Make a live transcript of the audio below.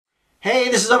Hey,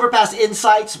 this is Overpass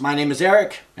Insights. My name is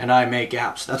Eric, and I make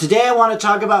apps. Now today I want to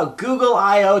talk about Google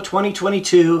I/O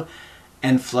 2022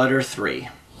 and Flutter 3.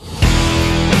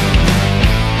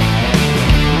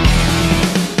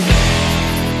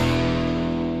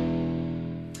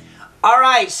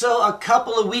 Alright, so a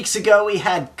couple of weeks ago we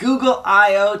had Google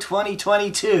I/O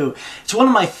 2022. It's one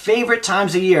of my favorite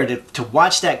times of year to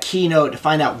watch that keynote, to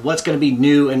find out what's going to be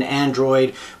new in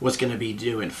Android, what's going to be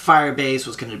new in Firebase,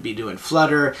 what's going to be new in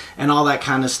Flutter, and all that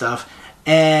kind of stuff.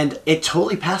 And it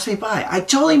totally passed me by. I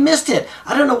totally missed it.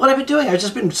 I don't know what I've been doing. I've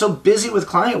just been so busy with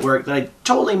client work that I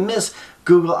totally missed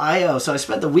Google I/O. So I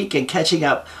spent the weekend catching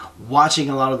up, watching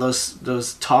a lot of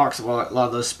those talks, a lot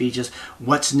of those speeches,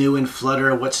 what's new in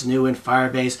Flutter, what's new in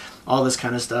Firebase, all this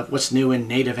kind of stuff, what's new in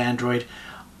native Android.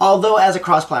 Although as a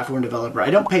cross-platform developer,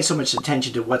 I don't pay so much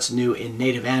attention to what's new in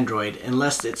native Android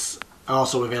unless it's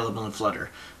also available in Flutter,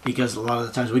 because a lot of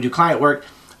the times we do client work,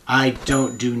 I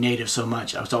don't do native so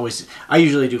much. I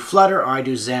usually do Flutter or I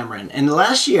do Xamarin. And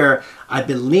last year, I've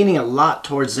been leaning a lot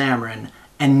towards Xamarin,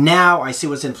 and now I see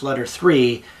what's in Flutter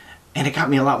 3, and it got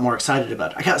me a lot more excited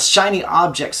about it. I got shiny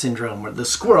object syndrome, where the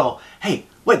squirrel, hey,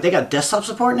 wait, they got desktop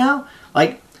support now?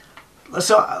 Like,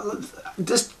 so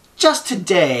just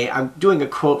today, I'm doing a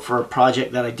quote for a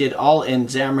project that I did all in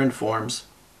Xamarin Forms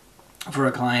for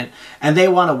a client, and they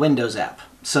want a Windows app.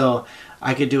 So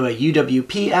I could do a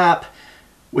UWP app,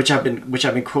 which I've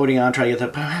been quoting on, trying to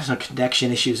get but I have some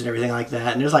connection issues and everything like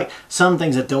that. And there's like some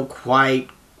things that don't quite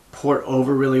port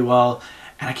over really well.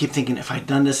 And I keep thinking, if I'd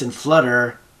done this in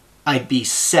Flutter, I'd be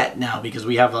set now, because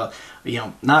we have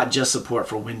not just support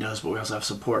for Windows, but we also have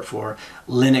support for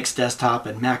Linux desktop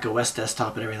and Mac OS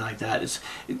desktop and everything like that. It's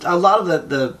a lot of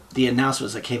the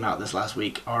announcements that came out this last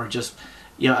week are just,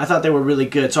 I thought they were really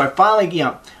good. So I finally,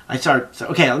 I started,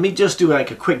 okay, let me just do like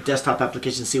a quick desktop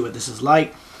application, see what this is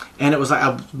like. And it was like, I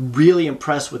was really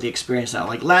impressed with the experience now.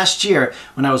 Like last year,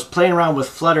 when I was playing around with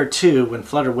Flutter 2, when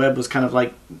Flutter Web was kind of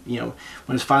like, when it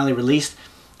was finally released,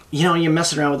 you're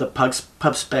messing around with the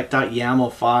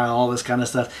pubspec.yaml file, all this kind of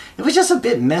stuff. It was just a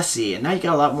bit messy, and now you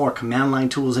got a lot more command line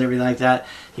tools and everything like that.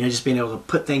 Just being able to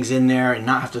put things in there and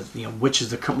not have to, which is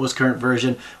the most current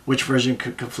version, which version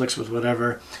conflicts with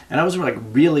whatever. And I was like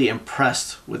really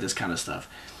impressed with this kind of stuff.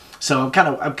 So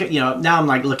now I'm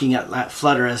like looking at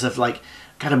Flutter as if like,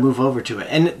 got to move over to it.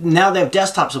 And now they have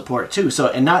desktop support too. So,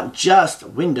 and not just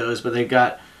Windows, but they've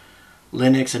got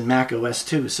Linux and Mac OS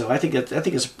too. So I think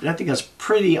that's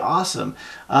pretty awesome.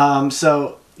 I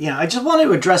just wanted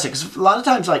to address it, because a lot of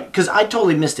times, because I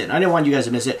totally missed it. I didn't want you guys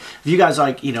to miss it. If you guys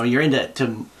you're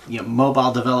into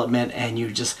mobile development, and you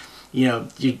just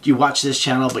you watch this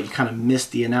channel, but you kind of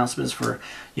missed the announcements for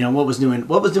what was new in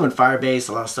Firebase,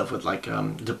 a lot of stuff with like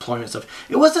deployment stuff.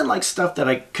 It wasn't like stuff that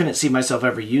I couldn't see myself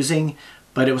ever using,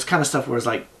 but it was kind of stuff where it's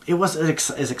like it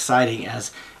wasn't as exciting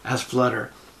as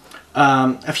Flutter.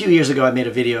 A few years ago, I made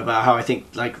a video about how I think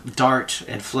like Dart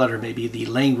and Flutter may be the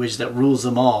language that rules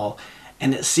them all,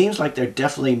 and it seems like they're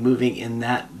definitely moving in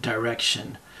that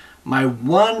direction. My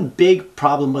one big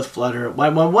problem with Flutter,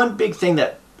 one big thing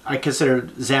that I consider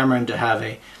Xamarin to have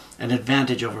an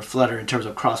advantage over Flutter in terms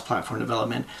of cross-platform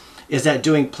development, is that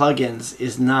doing plugins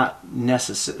is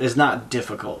not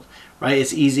difficult, right?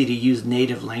 It's easy to use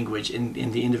native language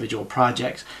in the individual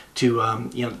projects. To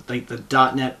like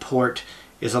the .NET port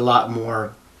is a lot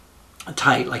more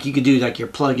tight. Like you could do like your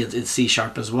plugins in C#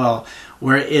 as well.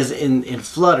 Whereas in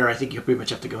Flutter, I think you pretty much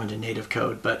have to go into native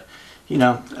code. But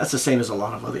that's the same as a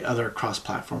lot of the other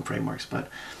cross-platform frameworks. But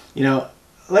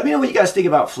let me know what you guys think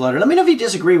about Flutter. Let me know if you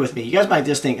disagree with me. You guys might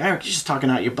just think, Eric, you're just talking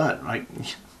out your butt, right?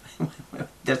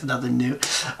 That's nothing new.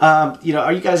 Are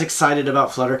you guys excited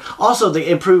about Flutter? Also, the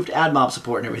improved AdMob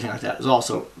support and everything like that is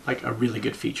also like a really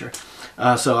good feature.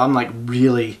 So I'm like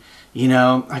really,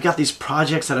 I got these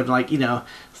projects that I'm like,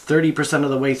 30% of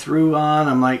the way through on.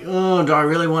 I'm like, oh, do I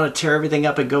really want to tear everything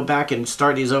up and go back and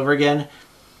start these over again?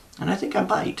 And I think I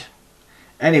might.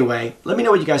 Anyway, let me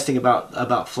know what you guys think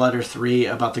about Flutter 3,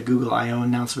 about the Google I/O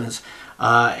announcements,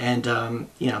 and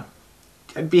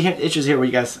I'd be interested to hear what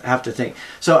you guys have to think.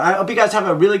 So I hope you guys have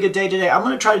a really good day today. I'm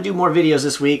going to try to do more videos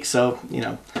this week, so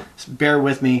just bear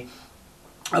with me.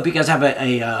 I hope you guys have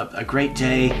a great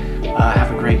day,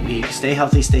 have a great week. Stay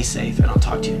healthy, stay safe, and I'll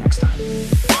talk to you next time.